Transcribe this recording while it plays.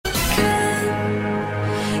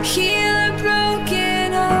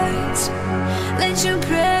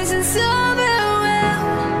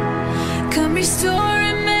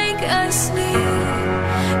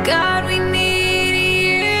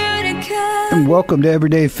and welcome to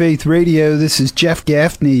Everyday Faith Radio. This is Jeff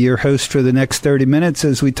Gaffney, your host for the next 30 minutes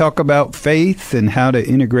as we talk about faith and how to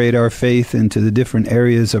integrate our faith into the different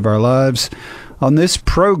areas of our lives. On this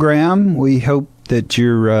program, we hope that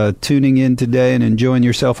you're tuning in today and enjoying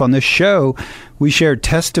yourself on this show. We share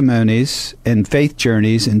testimonies and faith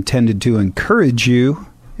journeys intended to encourage you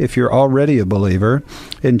if you're already a believer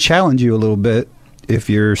and challenge you a little bit if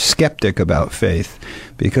you're skeptic about faith,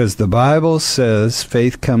 because the Bible says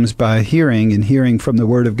faith comes by hearing and hearing from the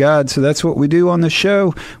Word of God. So that's what we do on the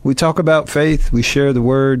show. We talk about faith, we share the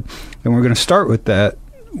Word, and we're going to start with that.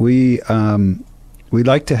 We'd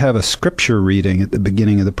like to have a scripture reading at the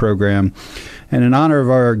beginning of the program. And in honor of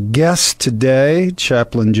our guest today,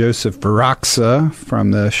 Chaplain Joseph Varaxa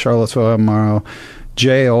from the Charlottesville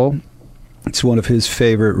Jail, it's one of his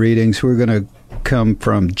favorite readings. We're going to come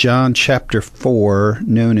from John chapter 4,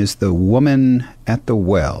 known as the woman at the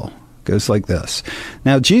well. It goes like this.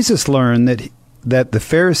 Now Jesus learned that the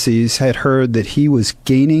Pharisees had heard that he was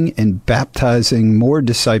gaining and baptizing more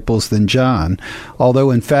disciples than John, although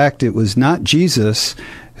in fact it was not Jesus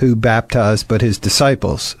who baptized but his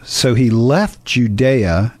disciples. So he left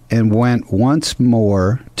Judea and went once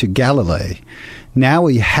more to Galilee. Now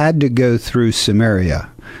he had to go through Samaria.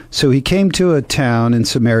 So he came to a town in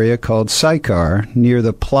Samaria called Sychar, near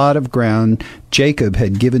the plot of ground Jacob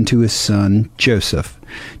had given to his son Joseph.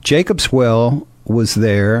 Jacob's well was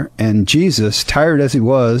there, and Jesus, tired as he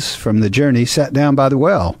was from the journey, sat down by the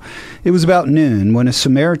well. It was about noon when a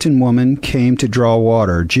Samaritan woman came to draw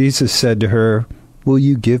water. Jesus said to her, "Will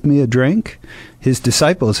you give me a drink?" His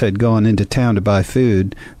disciples had gone into town to buy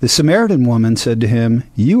food. The Samaritan woman said to him,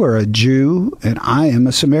 "You are a Jew, and I am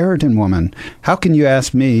a Samaritan woman. How can you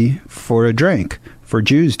ask me for a drink?" For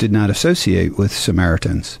Jews did not associate with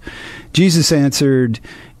Samaritans. Jesus answered,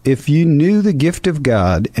 "If you knew the gift of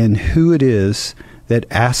God and who it is that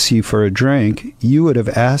asks you for a drink, you would have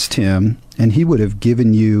asked him, and he would have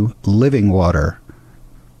given you living water."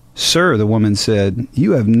 "Sir," the woman said,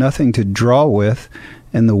 "you have nothing to draw with,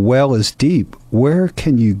 and the well is deep. Where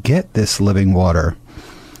can you get this living water?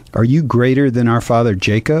 Are you greater than our father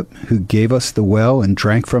Jacob, who gave us the well and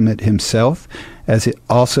drank from it himself, as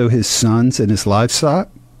also his sons and his livestock?"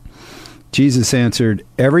 Jesus answered,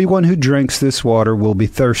 "Everyone who drinks this water will be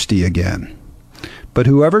thirsty again. But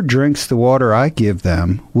whoever drinks the water I give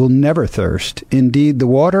them will never thirst. Indeed, the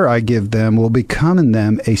water I give them will become in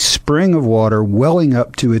them a spring of water welling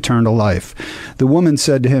up to eternal life." The woman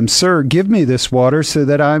said to him, "Sir, give me this water so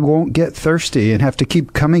that I won't get thirsty and have to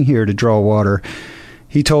keep coming here to draw water."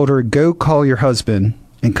 He told her, "Go call your husband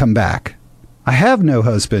and come back." "I have no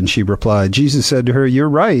husband," she replied. Jesus said to her, "You're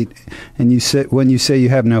right, and when you say you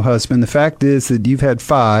have no husband. The fact is that you've had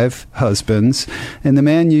 5 husbands, and the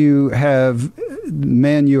man you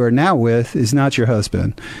are now with is not your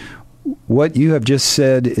husband. What you have just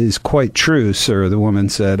said is quite true, sir," the woman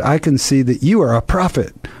said. "I can see that you are a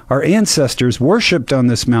prophet. Our ancestors worshipped on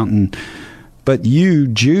this mountain, but you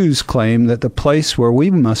Jews claim that the place where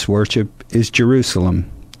we must worship is Jerusalem."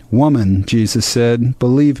 "Woman," Jesus said,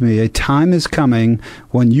 "believe me, a time is coming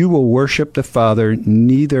when you will worship the Father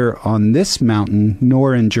neither on this mountain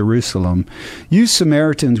nor in Jerusalem. You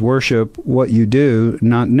Samaritans worship what you do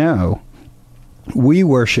not know. We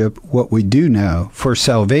worship what we do know, for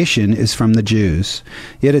salvation is from the Jews.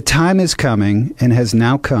 Yet a time is coming, and has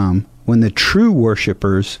now come, when the true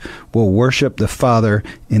worshipers will worship the Father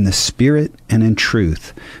in the Spirit and in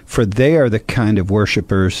truth, for they are the kind of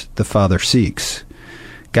worshipers the Father seeks.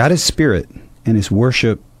 God is Spirit, and his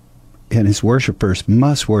worshipers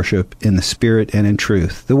must worship in the Spirit and in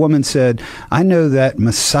truth." The woman said, "I know that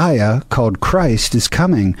Messiah, called Christ, is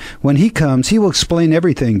coming. When he comes, he will explain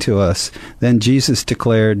everything to us." Then Jesus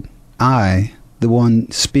declared, "I, the one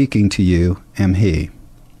speaking to you, am he."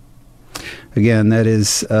 Again, that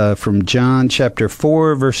is from John chapter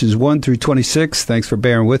 4, verses 1 through 26. Thanks for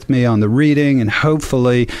bearing with me on the reading, and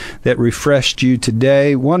hopefully that refreshed you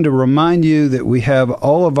today. Wanted to remind you that we have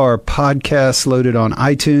all of our podcasts loaded on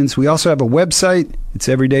iTunes. We also have a website. It's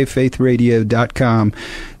everydayfaithradio.com.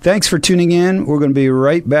 Thanks for tuning in. We're going to be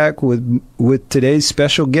right back with today's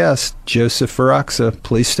special guest, Joseph Varaxa.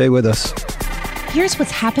 Please stay with us. Here's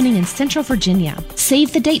what's happening in Central Virginia.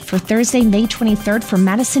 Save the date for Thursday, May 23rd for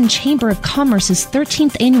Madison Chamber of Commerce's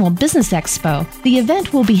 13th Annual Business Expo. The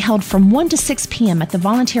event will be held from 1 to 6 p.m. at the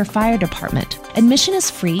Volunteer Fire Department. Admission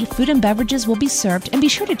is free, food and beverages will be served, and be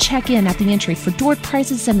sure to check in at the entry for door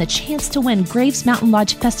prizes and the chance to win Graves Mountain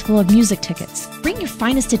Lodge Festival of Music tickets. Bring your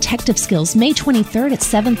finest detective skills May 23rd at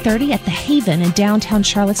 7:30 at the Haven in downtown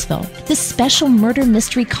Charlottesville. This special murder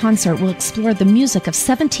mystery concert will explore the music of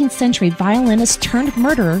 17th century violinist turned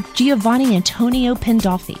murderer Giovanni Antonio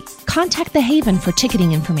Pandolfi. Contact the Haven for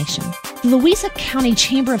ticketing information. The Louisa County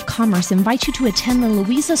Chamber of Commerce invites you to attend the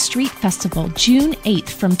Louisa Street Festival June 8th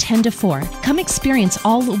from 10 to 4. Come experience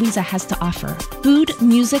all Louisa has to offer. Food,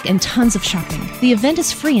 music, and tons of shopping. The event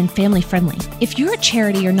is free and family friendly. If your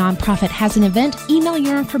charity or nonprofit has an event, email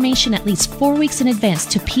your information at least 4 weeks in advance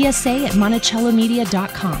to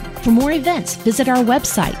psa@monticellomedia.com. For more events, visit our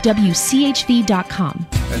website, wchv.com.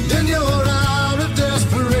 And in your hour of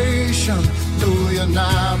desperation, know you're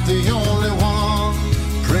not the only one.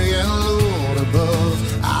 Praying, Lord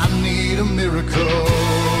above, I need a miracle.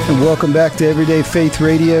 And welcome back to Everyday Faith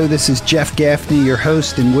Radio. This is Jeff Gaffney, your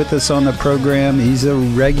host, and with us on the program, he's a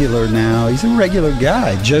regular now. He's a regular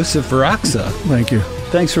guy, Joseph Roxa. Thank you.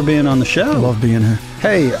 Thanks for being on the show. I love being here.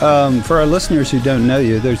 Hey, for our listeners who don't know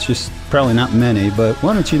you, there's just probably not many, but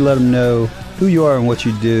why don't you let them know who you are and what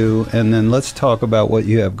you do, and then let's talk about what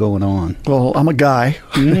you have going on. Well, I'm a guy.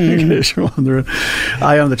 In case you're wondering.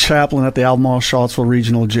 I am the chaplain at the Albemarle Charlottesville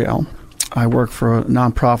Regional Jail. I work for a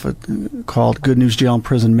nonprofit called Good News Jail and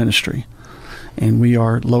Prison Ministry, and we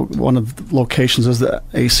are one of the locations is the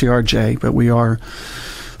ACRJ, but we are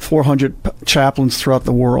 400 chaplains throughout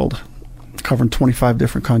the world, covering 25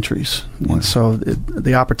 different countries. Wow. And so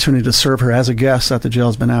the opportunity to serve her as a guest at the jail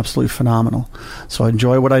has been absolutely phenomenal. So I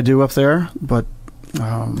enjoy what I do up there, but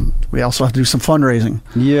we also have to do some fundraising.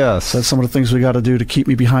 Yes. So that's some of the things we got to do to keep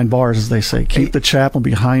me behind bars, as they say. Keep the chaplain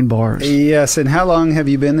behind bars. Yes. And how long have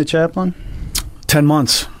you been the chaplain? 10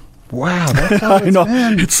 months. Wow, that's all I know.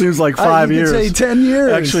 Been. It seems like 5 years. You could say 10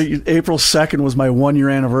 years. Actually, April 2nd was my 1-year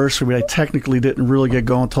anniversary. I technically didn't really get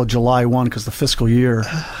going until July 1 because the fiscal year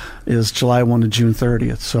is July 1 to June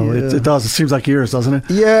 30th. So yeah. it does. It seems like years, doesn't it?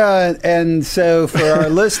 Yeah, and so for our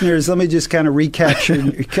listeners, let me just kind of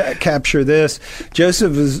capture this.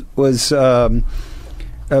 Joseph was a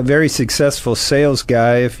very successful sales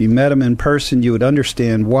guy. If you met him in person, you would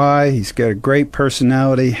understand why. He's got a great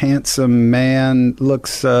personality, handsome man.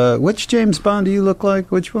 Looks. Which James Bond do you look like?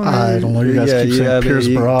 Which one? I don't know. You guys keep saying Pierce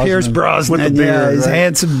Brosnan. Pierce Brosnan. With the beard, he's a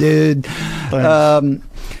handsome dude.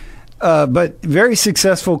 But very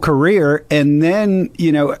successful career, and then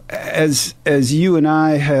as you and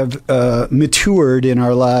I have matured in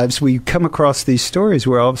our lives, we come across these stories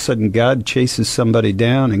where all of a sudden God chases somebody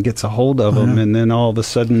down and gets a hold of them, and then all of a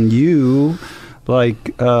sudden you,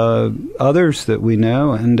 like others that we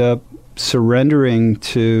know, end up surrendering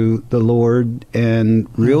to the Lord and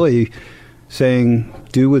really saying,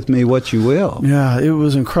 do with me what you will. Yeah, it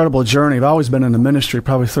was an incredible journey. I've always been in the ministry,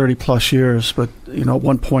 probably 30 plus years, but at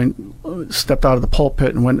one point stepped out of the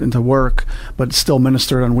pulpit and went into work, but still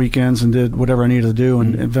ministered on weekends and did whatever I needed to do,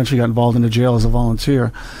 and eventually got involved in the jail as a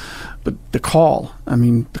volunteer. But the call,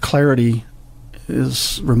 the clarity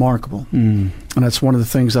is remarkable. And that's one of the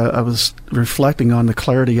things I was reflecting on, the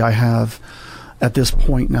clarity I have at this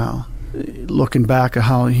point now, looking back at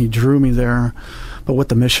how he drew me there, but what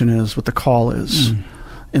the mission is, what the call is,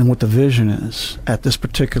 and what the vision is at this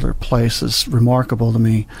particular place is remarkable to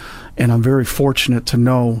me. And I'm very fortunate to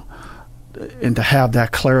know and to have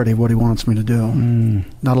that clarity of what he wants me to do.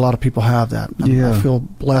 Not a lot of people have that. I feel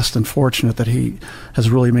blessed and fortunate that he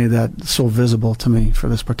has really made that so visible to me for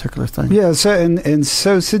this particular thing. Yeah, so and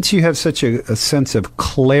so since you have such a sense of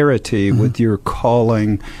clarity with your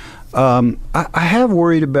calling, I have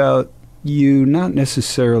worried about you, not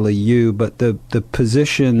necessarily you, but the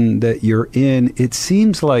position that you're in. It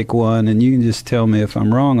seems like one, and you can just tell me if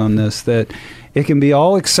I'm wrong on this, that it can be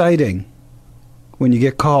all exciting when you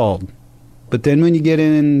get called. But then when you get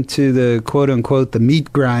into the quote-unquote the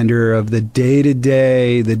meat grinder of the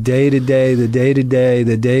day-to-day,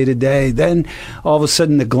 then all of a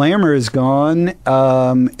sudden the glamour is gone,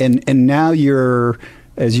 and now you're,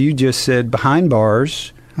 as you just said, behind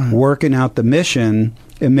bars, working out the mission.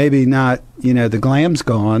 And maybe not, the glam's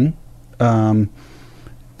gone. And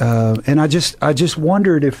I just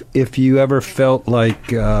wondered if you ever felt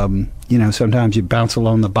like, sometimes you bounce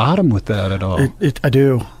along the bottom with that at all. I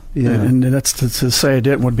do. Yeah. And that's to say I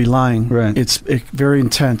didn't would be lying. Right. It's very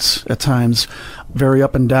intense at times, very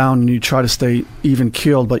up and down, and you try to stay even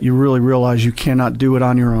keeled, but you really realize you cannot do it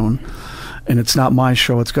on your own. And it's not my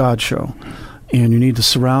show, it's God's show. And you need to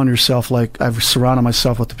surround yourself, like I've surrounded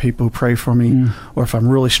myself with the people who pray for me. Or if I'm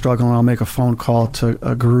really struggling, I'll make a phone call to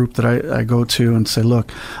a group that I go to and say,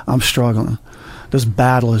 look, I'm struggling. This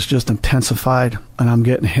battle is just intensified, and I'm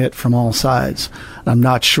getting hit from all sides. And I'm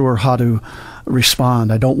not sure how to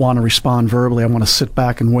respond. I don't want to respond verbally. I want to sit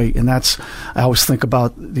back and wait. And I always think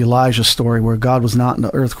about the Elijah story where God was not in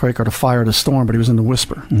the earthquake or the fire or the storm, but he was in the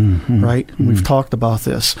whisper, right? And we've talked about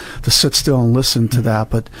this, to sit still and listen to that,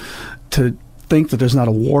 but to think that there's not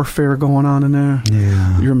a warfare going on in there,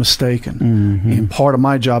 you're mistaken. And part of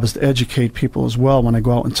my job is to educate people as well when I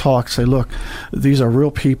go out and talk. Say, look, these are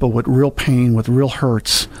real people with real pain, with real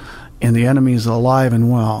hurts, and the enemy is alive and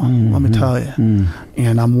well. Let me tell you.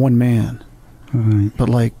 And I'm one man. But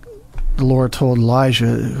like the Lord told Elijah,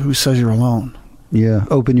 who says you're alone? Yeah,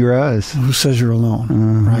 open your eyes. Who says you're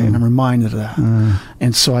alone, right? And I'm reminded of that.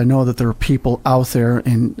 And so I know that there are people out there,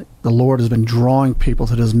 and the Lord has been drawing people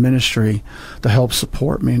to this ministry to help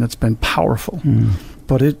support me, and it's been powerful.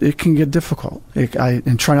 But it can get difficult.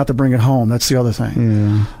 And try not to bring it home. That's the other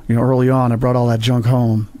thing. You know, early on, I brought all that junk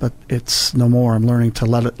home, but it's no more. I'm learning to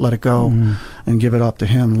let it go and give it up to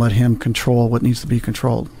Him. Let Him control what needs to be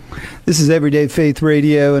controlled. This is Everyday Faith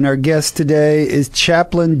Radio, and our guest today is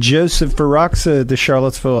Chaplain Joseph Faraxa at the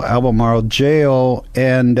Charlottesville Albemarle Jail.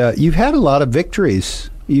 And you've had a lot of victories.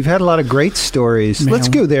 You've had a lot of great stories. Man. Let's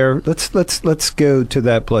go there. Let's go to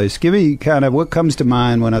that place. Give me kind of what comes to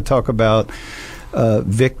mind when I talk about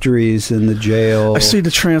victories in the jail. I see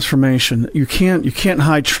the transformation. You can't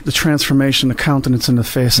hide the transformation, the countenance in the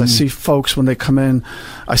face. I see folks when they come in.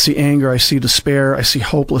 I see anger. I see despair. I see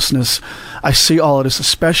hopelessness. I see all of this,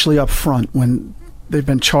 especially up front when they've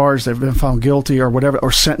been charged, they've been found guilty or whatever,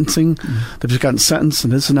 or sentencing. They've just gotten sentenced,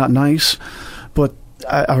 and this is not nice. But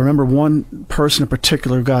I remember one person in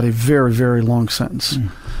particular got a very, very long sentence.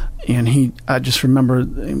 And I just remember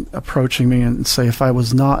him approaching me and say, if I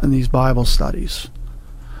was not in these Bible studies,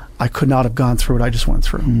 I could not have gone through what I just went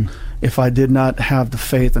through. If I did not have the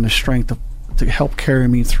faith and the strength to help carry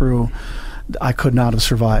me through, I could not have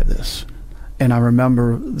survived this. And I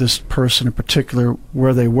remember this person in particular,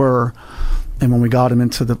 where they were, and when we got them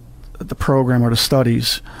into the program or the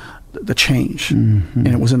studies, the change. And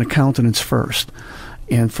it was in the countenance first.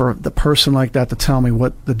 And for the person like that to tell me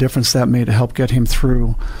what the difference that made to help get him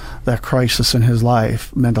through that crisis in his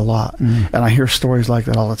life meant a lot. And I hear stories like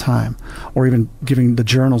that all the time. Or even giving the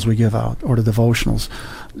journals we give out, or the devotionals.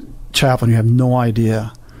 Chaplain, you have no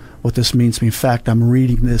idea what this means to me. In fact, I'm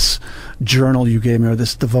reading this journal you gave me, or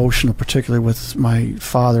this devotional, particularly with my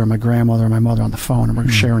father and my grandmother and my mother on the phone, and we're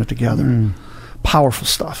sharing it together. Powerful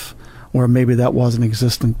stuff, where maybe that wasn't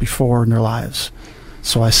existent before in their lives.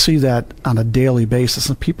 So I see that on a daily basis,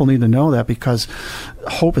 and people need to know that, because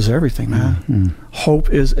hope is everything, man. Hope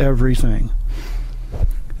is everything.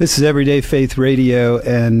 This is Everyday Faith Radio,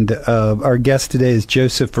 and our guest today is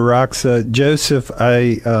Joseph Faraxa. Joseph,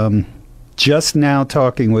 I just now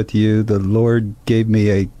talking with you, the Lord gave me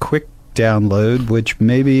a quick download, which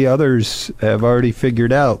maybe others have already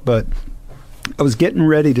figured out, but I was getting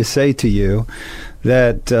ready to say to you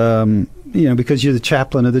that because you're the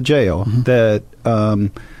chaplain of the jail, that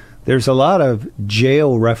there's a lot of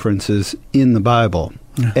jail references in the Bible.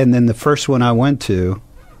 And then the first one I went to,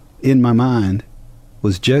 in my mind,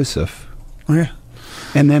 was Joseph.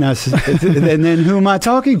 And then I said, and then who am I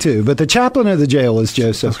talking to? But the chaplain of the jail is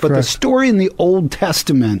Joseph. But the story in the Old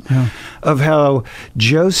Testament of how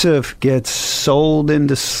Joseph gets sold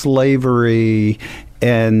into slavery,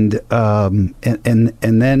 and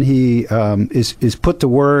then he is put to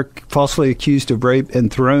work, falsely accused of rape,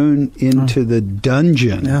 and thrown into the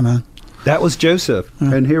dungeon. Yeah, man. That was Joseph,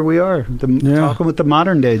 and here we are, talking with the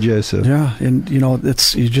modern day Joseph. Yeah, and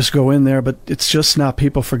it's you just go in there, but it's just not.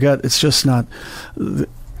 People forget it's just not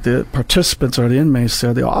the participants or the inmates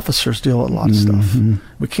there. The officers deal with a lot of stuff.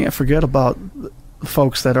 We can't forget about the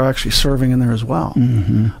folks that are actually serving in there as well.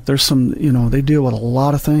 There's some, they deal with a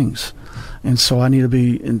lot of things. And so I need to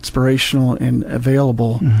be inspirational and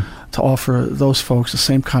available to offer those folks the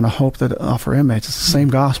same kind of hope that I offer inmates. It's the same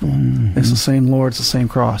gospel. It's the same Lord. It's the same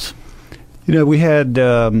cross. We had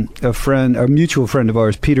a mutual friend of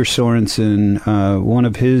ours, Peter Sorensen. One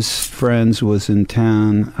of his friends was in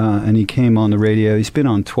town, and he came on the radio. He's been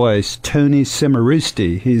on twice. Tony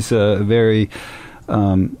Cimarusti. He's a very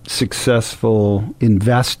successful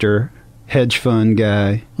investor, hedge fund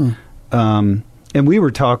guy. And we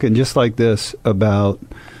were talking just like this about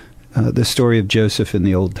the story of Joseph in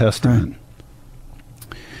the Old Testament.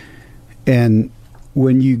 And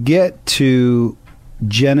when you get to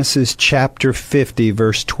Genesis chapter 50,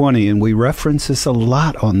 verse 20, and we reference this a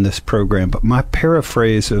lot on this program, but my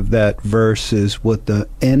paraphrase of that verse is, what the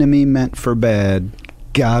enemy meant for bad,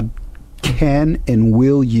 God can and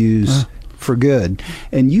will use for good.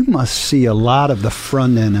 And you must see a lot of the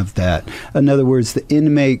front end of that. In other words, the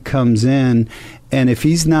inmate comes in, and if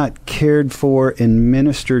he's not cared for and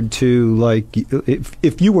ministered to, like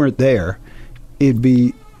if you weren't there, there'd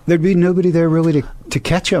be nobody there really to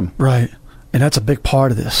catch him. Right. And that's a big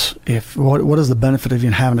part of this. What is the benefit of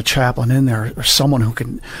even having a chaplain in there or someone who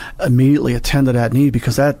can immediately attend to that need?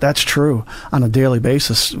 Because that's true on a daily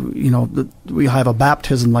basis. We have a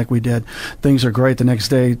baptism like we did. Things are great. The next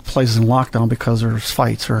day, the place is in lockdown because there's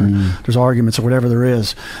fights or there's arguments or whatever there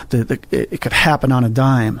is. It could happen on a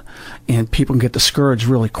dime, and people can get discouraged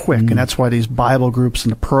really quick. And that's why these Bible groups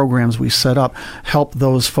and the programs we set up help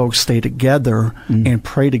those folks stay together and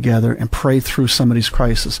pray together and pray through some of these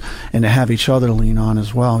crises, and to have each other to lean on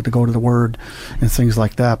as well, to go to the Word and things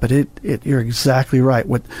like that. But you're exactly right.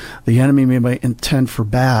 What the enemy may intend for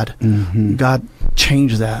bad, God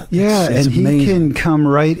changed that. Yeah, it's and amazing. He can come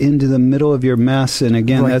right into the middle of your mess. And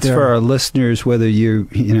again, Right that's there. for our listeners, whether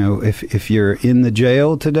if you're in the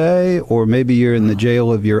jail today, or maybe you're in the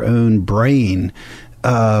jail of your own brain,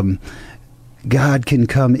 God can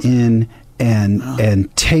come in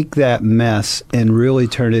and take that mess and really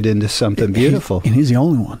turn it into something beautiful. And he's the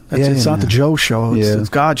only one. It's not the Joe show. It's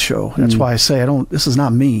God's show. That's why I say this is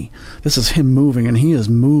not me. This is him moving, and he is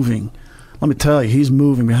moving. Let me tell you, he's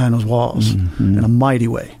moving behind those walls in a mighty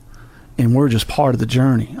way. And we're just part of the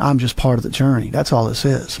journey. I'm just part of the journey. That's all this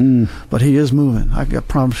is. But he is moving. I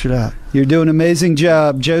promise you that. You're doing an amazing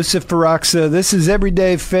job, Joseph Faraxa. This is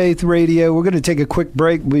Everyday Faith Radio. We're going to take a quick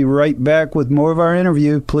break. We'll be right back with more of our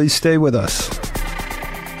interview. Please stay with us.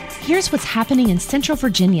 Here's what's happening in Central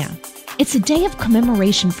Virginia. It's a day of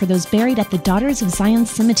commemoration for those buried at the Daughters of Zion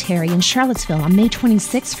Cemetery in Charlottesville on May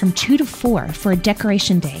 26 from 2 to 4 for a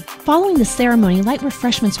decoration day. Following the ceremony, light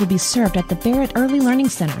refreshments will be served at the Barrett Early Learning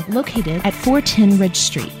Center located at 410 Ridge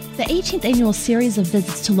Street. The 18th annual series of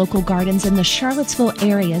visits to local gardens in the Charlottesville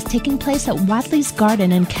area is taking place at Wadley's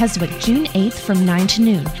Garden in Keswick, June 8th from 9 to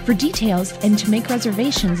noon. For details and to make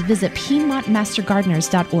reservations, visit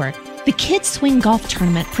PiedmontMasterGardeners.org. The Kids Swing Golf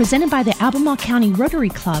Tournament, presented by the Albemarle County Rotary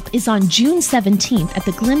Club, is on June 17th at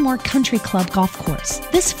the Glenmore Country Club Golf Course.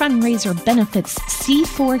 This fundraiser benefits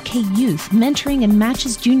C4K Youth, mentoring and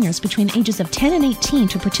matches juniors between ages of 10 and 18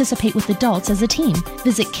 to participate with adults as a team.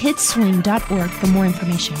 Visit kidsswing.org for more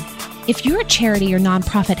information. If your charity or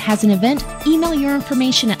nonprofit has an event, email your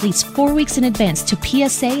information at least 4 weeks in advance to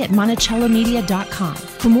psa@monticellomedia.com.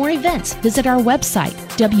 For more events, visit our website,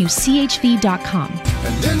 wchv.com.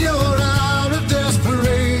 And in your hour of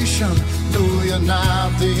desperation, know you're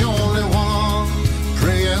not the only one.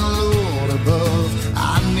 Praying, Lord above,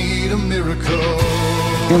 I need a miracle.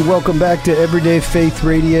 And welcome back to Everyday Faith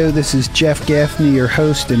Radio. This is Jeff Gaffney, your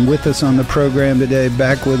host, and with us on the program today,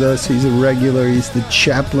 back with us, he's a regular. He's the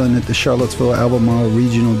chaplain at the Charlottesville Albemarle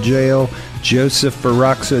Regional Jail, Joseph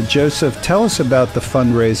Faraxa. Joseph, tell us about the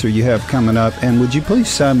fundraiser you have coming up, and would you please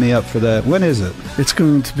sign me up for that? When is it? It's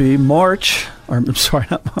going to be May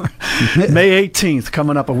 18th,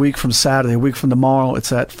 coming up a week from Saturday, a week from tomorrow.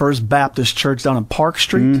 It's at First Baptist Church down on Park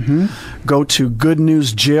Street. Go to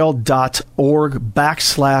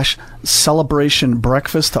goodnewsjail.org/celebration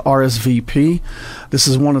breakfast to RSVP. This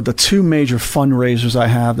is one of the two major fundraisers I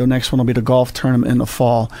have. The next one will be the golf tournament in the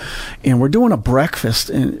fall. And we're doing a breakfast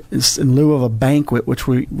in lieu of a banquet, which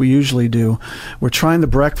we usually do. We're trying the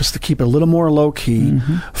breakfast to keep it a little more low-key,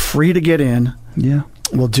 free to get in. Yeah.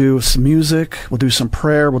 We'll do some music, we'll do some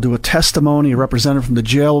prayer, we'll do a testimony. A representative from the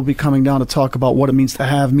jail will be coming down to talk about what it means to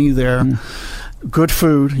have me there. Good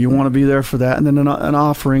food, you want to be there for that. And then an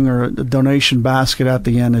offering or a donation basket at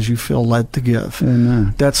the end as you feel led to give.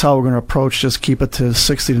 Amen. That's how we're going to approach. Just keep it to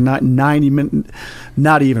 60 to 90 minutes.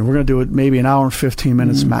 Not even. We're going to do it maybe an hour and 15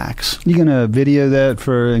 minutes max. You going to video that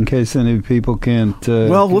in case any people can't...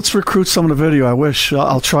 let's recruit some of the video. I wish.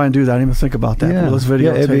 I'll try and do that. I didn't even think about that. Yeah, Let's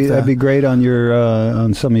videotape that. That'd be great on your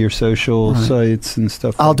on some of your social sites and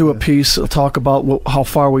stuff. I'll do a piece. I'll talk about how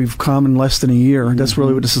far we've come in less than a year. That's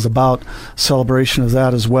really what this is about. Celebration of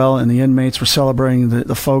that as well. And the inmates, we're celebrating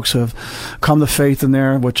the folks who have come to faith in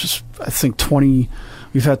there, which is, I think, 20...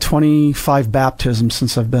 We've had 25 baptisms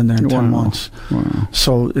since I've been there in 10 months. Wow.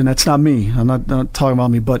 So, and that's not me. I'm not talking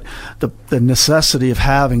about me, but the necessity of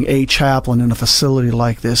having a chaplain in a facility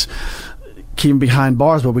like this, keeping behind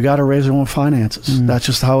bars, but we got to raise our own finances. That's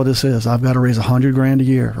just how this is. I've got to raise $100,000 a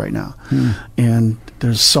year right now. And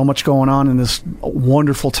there's so much going on in this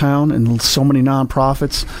wonderful town and so many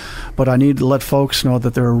nonprofits, but I need to let folks know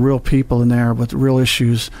that there are real people in there with real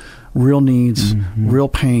issues, real needs, real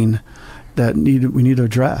pain that we need to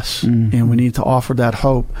address, and we need to offer that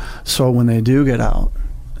hope so when they do get out,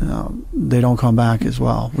 they don't come back as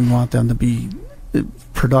well. We want them to be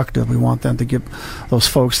productive. We want them to get those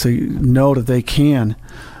folks to know that they can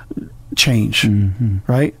change,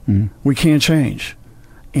 right? We can change.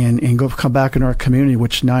 and come back into our community,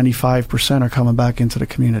 which 95% are coming back into the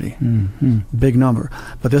community. Big number.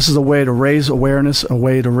 But this is a way to raise awareness, a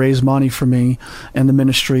way to raise money for me and the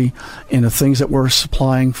ministry and the things that we're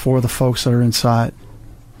supplying for the folks that are inside.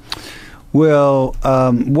 Well,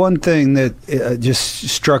 one thing that just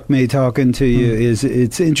struck me talking to you is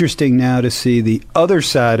it's interesting now to see the other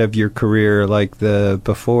side of your career, like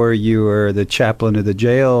before you were the chaplain of the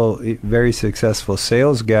jail, very successful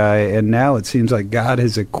sales guy, and now it seems like God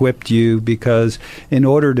has equipped you because in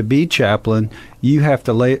order to be chaplain, you have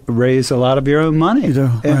to raise a lot of your own money. You do,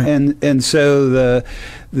 right. And so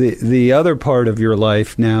the other part of your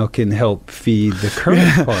life now can help feed the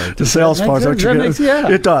current part. The sales part.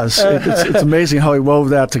 It does. It's amazing how he wove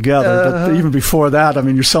that together. But even before that, I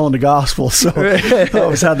mean, you're selling the gospel. So I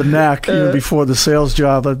always had the knack, even before the sales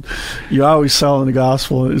job. But you're always selling the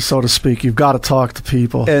gospel, so to speak. You've got to talk to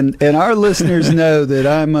people. And our listeners know that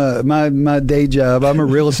I'm my day job, I'm a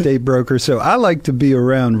real estate broker. So I like to be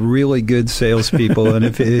around really good salespeople. And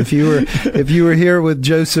if you were here with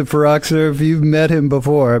Joseph Roxer, if you've met him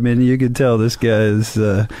before, I mean, you could tell this guy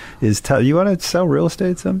is tough. You want to sell real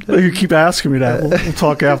estate sometime? You keep asking me that. We'll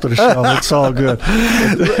talk after the show. It's all good.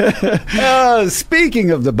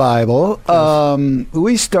 Speaking of the Bible,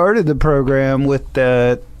 we started the program with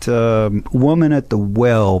that woman at the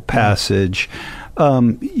well passage.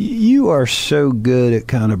 You are so good at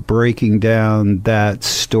kind of breaking down that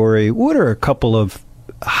story. What are a couple of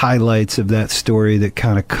highlights of that story that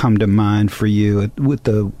kind of come to mind for you with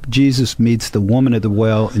Jesus meets the woman at the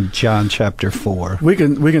well in John chapter 4? We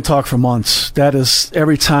can talk for months. That is,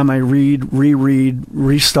 every time I read, reread,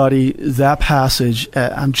 restudy that passage,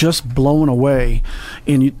 I'm just blown away.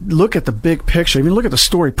 And you look at the big picture. Even look at the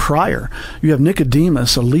story prior. You have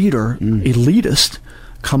Nicodemus, a leader, elitist,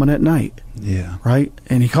 coming at night. Yeah. Right?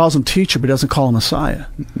 And he calls him teacher, but doesn't call him Messiah.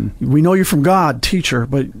 We know you're from God, teacher,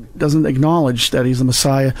 but doesn't acknowledge that he's the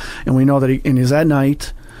Messiah. And we know that he's at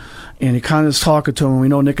night, and he kind of is talking to him. And we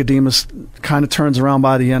know Nicodemus kind of turns around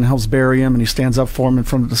by the end, helps bury him, and he stands up for him in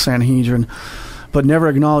front of the Sanhedrin, but never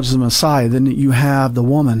acknowledges the Messiah. Then you have the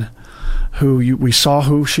woman who we saw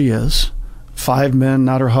who she is. 5 men,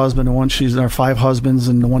 not her husband. The one there are 5 husbands,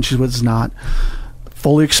 and the one she's with is not.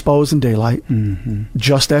 Fully exposed in daylight,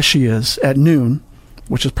 just as she is, at noon,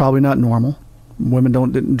 which is probably not normal. Women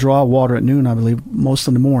didn't draw water at noon, I believe, most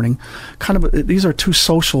in the morning. These are 2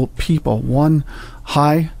 social people, one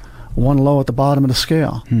high, one low at the bottom of the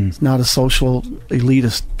scale. It's not a social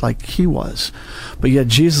elitist like he was. But yet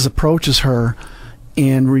Jesus approaches her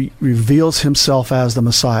and reveals himself as the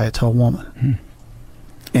Messiah to a woman.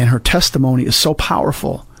 And her testimony is so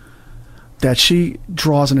powerful that she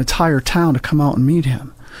draws an entire town to come out and meet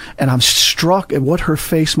him. And I'm struck at what her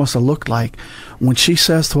face must have looked like when she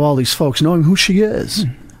says to all these folks, knowing who she is,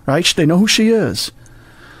 right? They know who she is,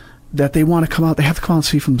 that they want to come out. They have to come out and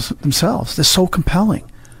see for themselves. They're so compelling.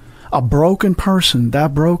 A broken person,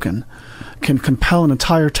 that broken, can compel an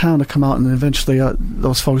entire town to come out, and eventually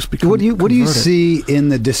those folks become converted. What do you see in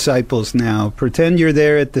the disciples now? Pretend you're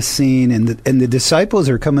there at the scene, and the disciples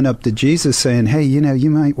are coming up to Jesus saying, "Hey, you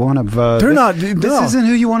might want to." This isn't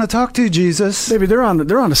who you want to talk to, Jesus. Maybe they're on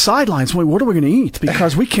the sidelines. What are we going to eat?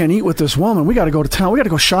 Because we can't eat with this woman. We got to go to town. We got to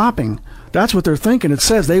go shopping. That's what they're thinking. It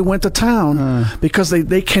says they went to town because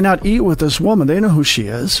they cannot eat with this woman. They know who she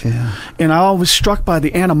is. Yeah. And I was struck by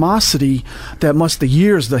the animosity that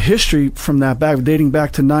the history from that dating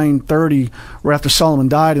back to 930, right after Solomon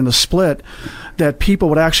died in the split, that people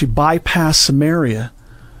would actually bypass Samaria.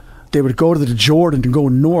 They would go to the Jordan and go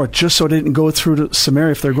north just so they didn't go through to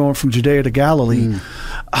Samaria if they're going from Judea to Galilee.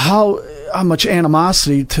 How much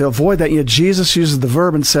animosity to avoid that. Yet Jesus uses the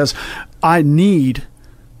verb and says, I need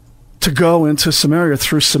to go into Samaria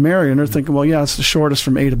through Samaria. And they're thinking, well, yeah, it's the shortest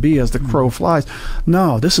from A to B as the crow flies.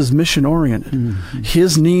 No, this is mission oriented.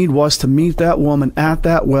 His need was to meet that woman at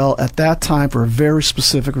that well at that time for a very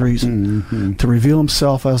specific reason, to reveal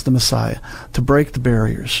himself as the Messiah, to break the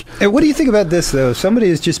barriers. And what do you think about this, though? Somebody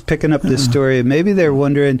is just picking up this story, and maybe they're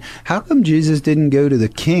wondering, how come Jesus didn't go to the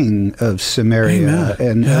king of Samaria?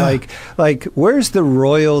 Amen. And like, where's the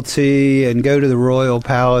royalty and go to the royal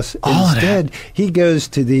palace? Instead, he goes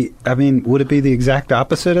to would it be the exact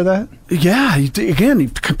opposite of that? Yeah. He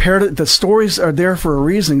compared it. The stories are there for a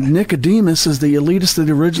reason. Nicodemus is the elitist of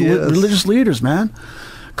the religious leaders, man.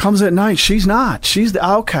 Comes at night. She's not. She's the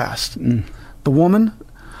outcast. The woman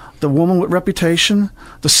with reputation,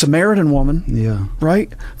 the Samaritan woman. Yeah. Right?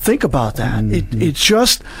 Think about that. It's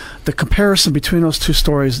just the comparison between those 2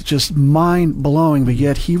 stories is just mind-blowing, but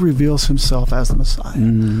yet he reveals himself as the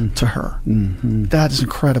Messiah to her. That is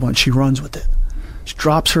incredible, and she runs with it. She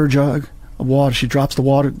drops her jug water. She drops the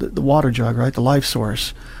water jug, right, the life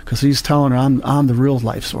source, because he's telling her, I'm the real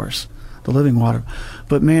life source, the living water.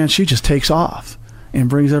 But man, she just takes off and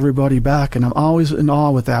brings everybody back, and I'm always in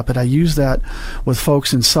awe with that. But I use that with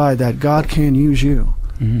folks inside, that God can use you.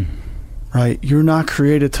 Mm-hmm. Right? You're not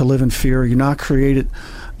created to live in fear. You're not created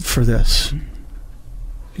for this.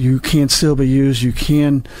 You can still be used. You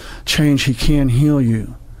can change. He can heal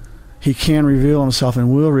you. He can reveal himself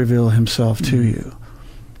and will reveal himself to you.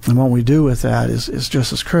 And what we do with that is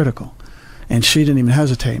just as critical. And she didn't even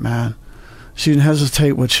hesitate, man. She didn't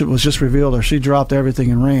hesitate what was just revealed to her. She dropped everything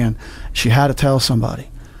and ran. She had to tell somebody.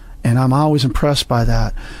 And I'm always impressed by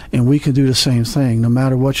that. And we can do the same thing, no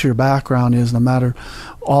matter what your background is, no matter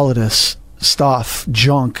all of this stuff,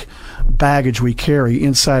 junk, baggage we carry,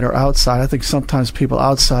 inside or outside. I think sometimes people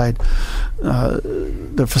outside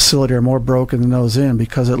the facility are more broken than those in,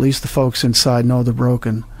 because at least the folks inside know they're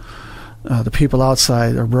broken. The people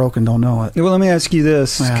outside are broken, don't know it. Well, let me ask you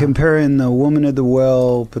this. Yeah. Comparing the woman at the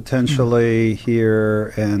well potentially here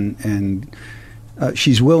and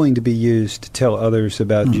she's willing to be used to tell others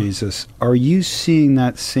about Jesus. Are you seeing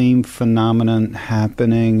that same phenomenon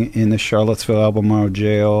happening in the Charlottesville Albemarle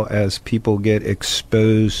jail as people get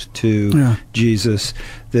exposed to Jesus,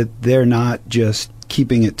 that they're not just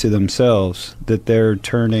keeping it to themselves, that they're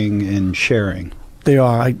turning and sharing? They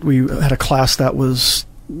are. We had a class that was...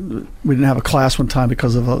 We didn't have a class one time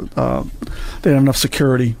because of they didn't have enough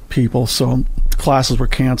security people, so classes were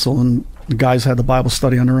canceled, and the guys had the Bible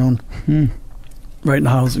study on their own. Right in the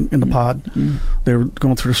house, in the pod. They were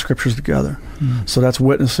going through the scriptures together. So that's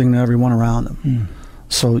witnessing to everyone around them.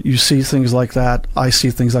 So you see things like that. I see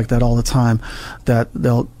things like that all the time, that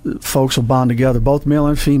folks will bond together, both male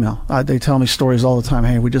and female. They tell me stories all the time.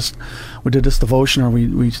 Hey, we did this devotion, or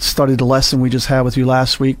we studied the lesson we just had with you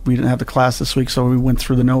last week. We didn't have the class this week, so we went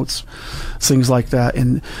through the notes, things like that.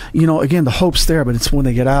 And, again, the hope's there, but it's when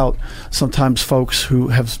they get out, sometimes folks who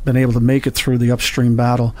have been able to make it through the upstream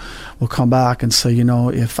battle will come back and say,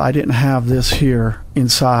 if I didn't have this here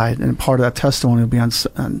inside, and part of that testimony will be on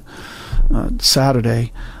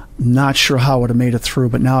Saturday, not sure how I would have made it through,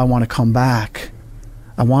 but now I want to come back.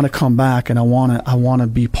 I want to come back, and I want to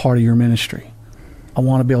be part of your ministry. I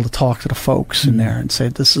want to be able to talk to the folks in there and say,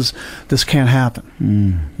 this can't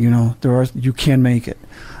happen. You can make it.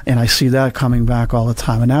 And I see that coming back all the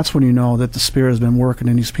time. And that's when you know that the Spirit has been working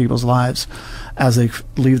in these people's lives as they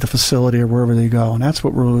leave the facility or wherever they go. And that's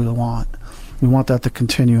what we really want. We want that to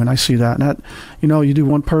continue, and I see that. And that, you do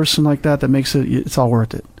one person like that makes it's all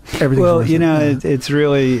worth it. Everything's it's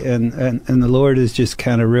really, and the Lord is just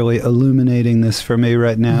kind of really illuminating this for me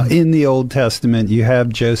right now. In the Old Testament, you have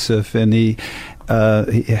Joseph, and he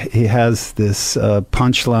has this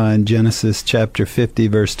punchline, Genesis chapter 50,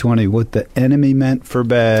 verse 20, what the enemy meant for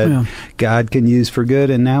bad, God can use for good.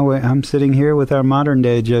 And now I'm sitting here with our modern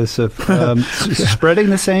day Joseph, spreading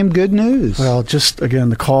the same good news. Well, just again,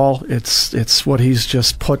 the call, it's what he's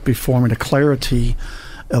just put before me, the clarity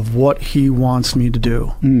of what he wants me to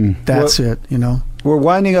do. That's it. We're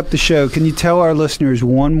winding up the show. Can you tell our listeners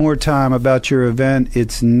one more time about your event?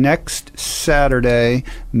 It's next Saturday,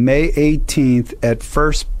 May 18th at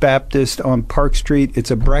First Baptist on Park Street.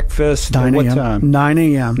 It's a breakfast. 9 What a.m. time? 9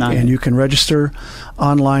 a.m. And you can register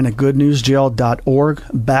online at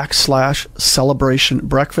goodnewsjail.org/celebration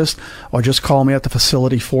breakfast, or just call me at the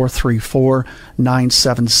facility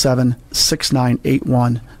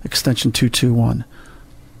 434-977-6981, extension 221.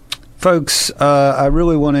 Folks, I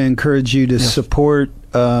really want to encourage you to support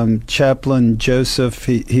Chaplain Joseph.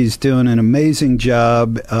 He's doing an amazing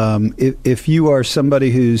job. If you are somebody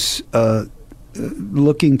who's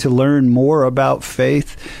looking to learn more about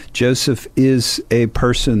faith, Joseph is a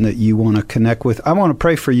person that you want to connect with. I want to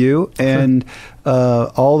pray for you and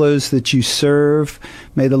all those that you serve.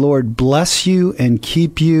 May the Lord bless you and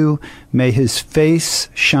keep you. May his face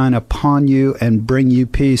shine upon you and bring you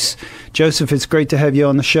peace. Joseph, it's great to have you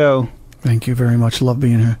on the show. Thank you very much. Love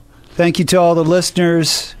being here. Thank you to all the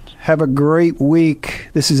listeners. Have a great week.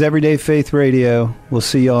 This is Everyday Faith Radio. We'll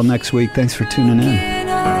see you all next week. Thanks for tuning in.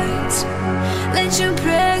 Let your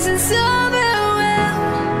presence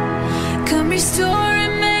overwhelm. Come restore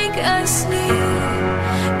and make us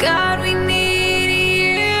new. God, we need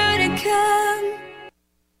you to come.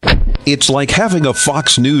 It's like having a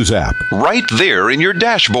Fox News app right there in your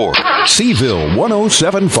dashboard. Seville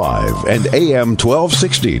 107.5 and AM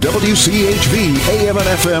 1260 WCHV AM and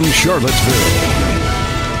FM Charlottesville.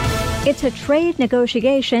 It's a trade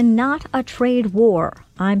negotiation, not a trade war.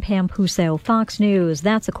 I'm Pam Puso, Fox News.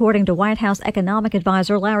 That's according to White House economic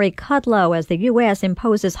advisor Larry Kudlow as the U.S.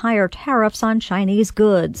 imposes higher tariffs on Chinese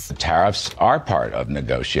goods. Tariffs are part of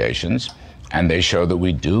negotiations. and they show that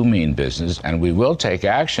we do mean business and we will take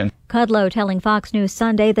action. Kudlow telling Fox News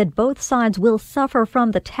Sunday that both sides will suffer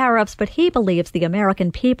from the tariffs, but he believes the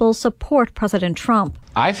American people support President Trump.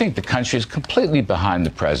 I think the country is completely behind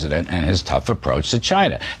the president and his tough approach to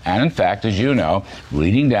China. And in fact, as you know,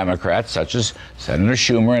 leading Democrats such as Senator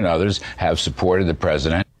Schumer and others have supported the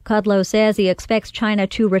president. Kudlow says he expects China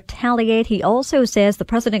to retaliate. He also says the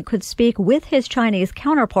president could speak with his Chinese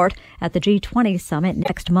counterpart at the G20 summit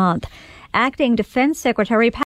next month. Acting Defense Secretary